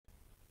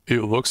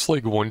It looks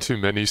like one too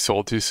many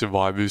salty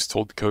survivors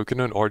told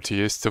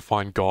CoconutRTS to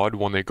find God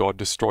when they got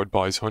destroyed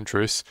by his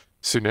Huntress,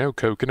 so now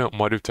Coconut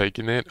might have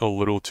taken that a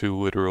little too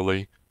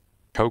literally.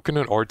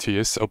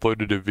 CoconutRTS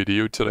uploaded a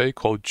video today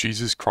called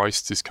Jesus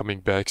Christ is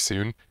Coming Back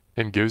Soon,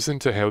 and goes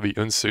into how the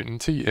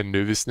uncertainty and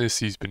nervousness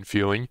he's been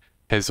feeling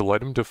has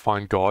led him to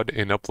find God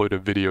and upload a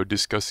video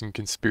discussing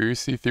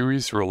conspiracy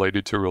theories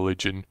related to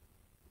religion.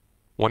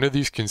 One of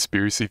these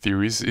conspiracy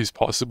theories is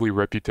possibly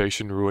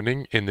reputation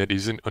ruining, and that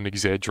isn't an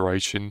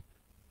exaggeration.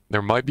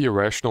 There might be a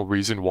rational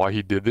reason why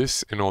he did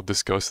this, and I'll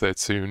discuss that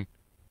soon.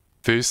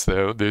 First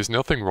though, there's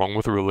nothing wrong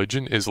with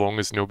religion as long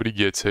as nobody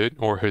gets hit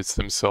or hurts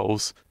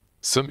themselves.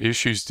 Some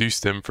issues do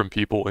stem from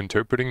people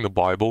interpreting the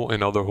Bible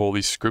and other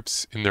holy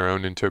scripts in their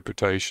own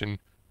interpretation.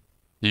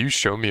 You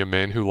show me a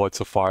man who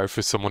lights a fire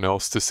for someone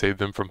else to save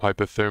them from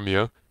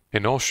hypothermia,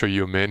 and I'll show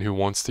you a man who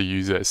wants to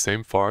use that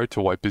same fire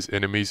to wipe his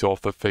enemies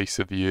off the face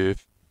of the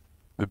earth.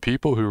 The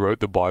people who wrote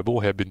the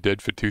Bible have been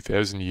dead for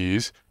 2,000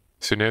 years,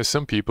 so now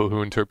some people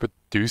who interpret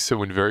do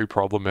so in very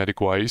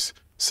problematic ways,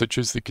 such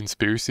as the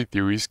conspiracy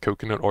theories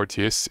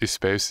CoconutRTS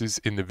espouses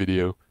in the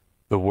video.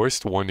 The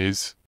worst one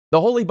is,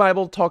 the Holy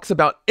Bible talks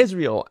about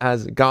Israel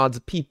as God's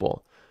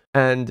people,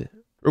 and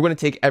we're going to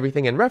take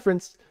everything in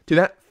reference to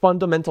that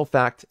fundamental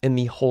fact in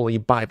the Holy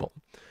Bible.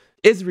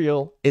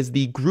 Israel is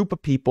the group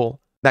of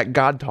people that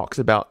God talks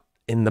about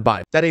in the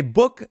Bible. That a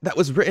book that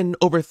was written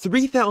over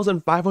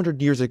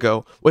 3,500 years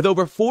ago with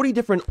over 40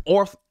 different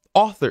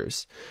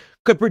authors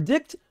could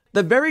predict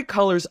the very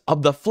colors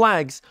of the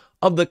flags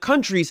of the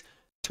countries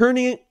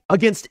turning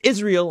against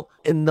Israel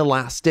in the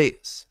last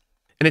days.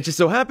 And it just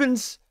so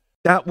happens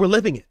that we're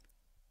living it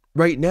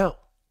right now.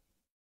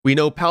 We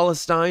know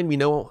Palestine, we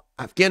know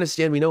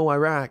Afghanistan, we know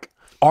Iraq.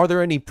 Are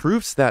there any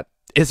proofs that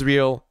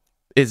Israel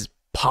is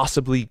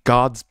possibly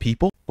God's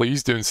people?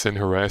 Please don't send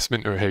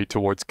harassment or hate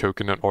towards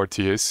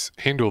CoconutRTS.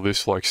 Handle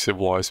this like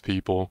civilized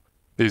people.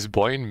 There's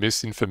blatant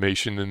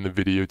misinformation in the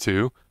video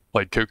too,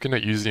 like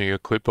Coconut using a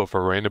clip of a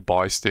random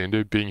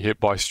bystander being hit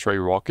by stray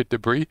rocket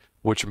debris,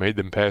 which made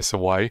them pass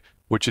away,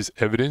 which is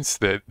evidence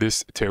that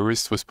this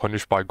terrorist was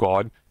punished by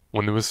God,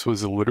 when this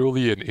was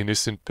literally an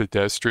innocent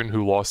pedestrian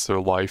who lost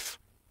their life.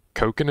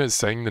 Coconut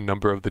saying the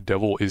number of the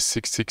devil is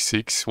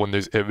 666 when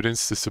there's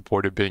evidence to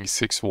support it being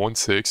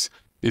 616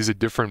 is a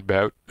different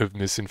bout of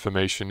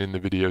misinformation in the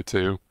video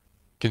too.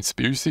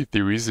 Conspiracy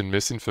theories and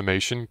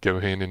misinformation go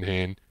hand in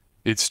hand.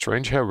 It's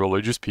strange how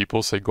religious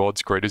people say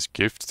God's greatest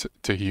gift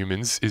to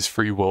humans is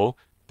free will,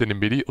 then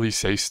immediately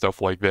say stuff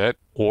like that,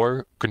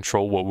 or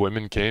control what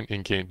women can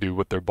and can't do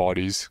with their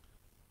bodies.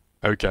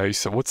 Okay,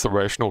 so what's the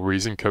rational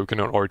reason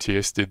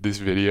CoconutRTS did this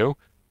video?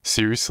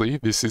 Seriously,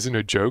 this isn't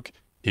a joke.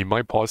 He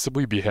might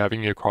possibly be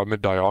having a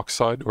carbon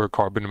dioxide or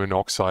carbon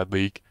monoxide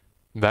leak.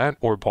 That,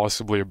 or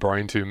possibly a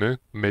brain tumor,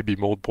 maybe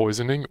mold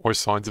poisoning, or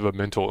signs of a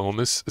mental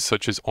illness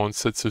such as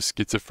onsets of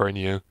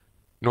schizophrenia.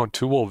 Not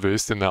too well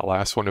versed in that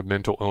last one of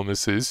mental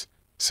illnesses,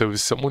 so if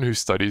someone who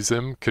studies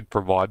them could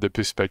provide the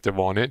perspective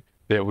on it,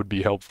 that would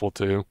be helpful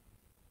too.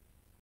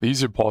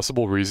 These are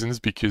possible reasons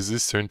because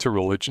this turn to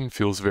religion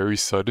feels very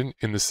sudden,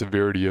 and the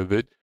severity of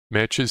it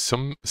matches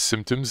some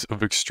symptoms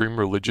of extreme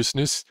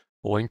religiousness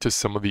linked to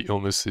some of the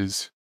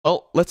illnesses.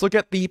 Well, let's look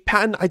at the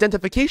patent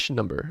identification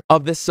number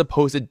of this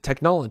supposed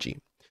technology.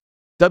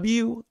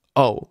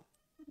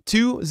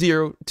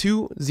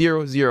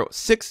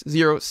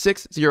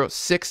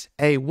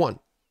 WO2020060606A1.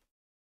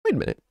 Wait a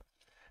minute.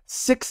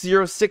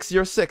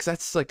 60606,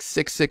 that's like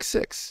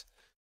 666.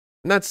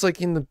 And that's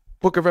like in the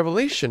book of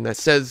Revelation that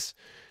says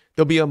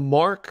there'll be a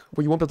mark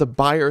where you won't be able to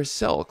buy or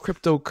sell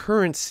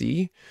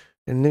cryptocurrency,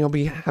 and then you'll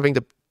be having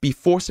to be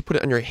forced to put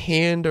it on your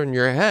hand or on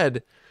your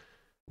head.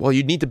 Well,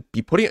 you need to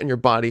be putting it on your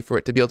body for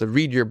it to be able to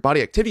read your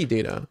body activity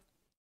data.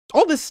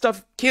 All this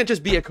stuff can't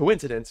just be a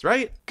coincidence,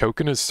 right?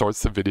 Coconut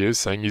starts the video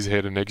saying he's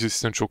had an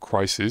existential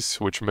crisis,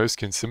 which most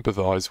can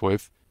sympathize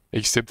with,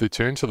 except the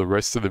turn to the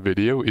rest of the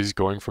video is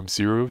going from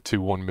 0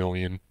 to 1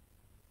 million.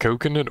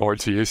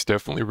 CoconutRTS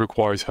definitely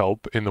requires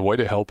help, and the way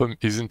to help him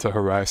isn't to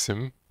harass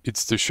him,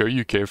 it's to show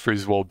you care for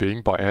his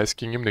well-being by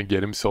asking him to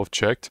get himself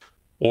checked,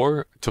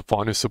 or to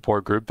find a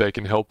support group that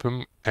can help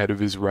him out of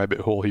his rabbit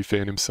hole he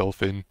found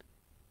himself in.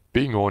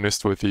 Being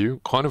honest with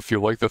you, kind of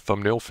feel like the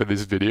thumbnail for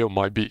this video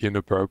might be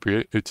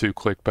inappropriate or too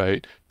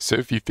clickbait, so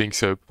if you think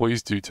so,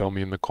 please do tell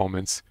me in the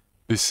comments.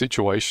 This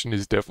situation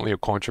is definitely a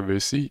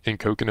controversy, and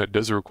Coconut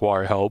does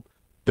require help,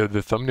 though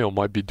the thumbnail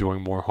might be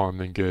doing more harm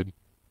than good.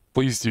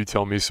 Please do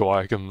tell me so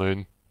I can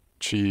learn.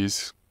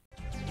 Cheers.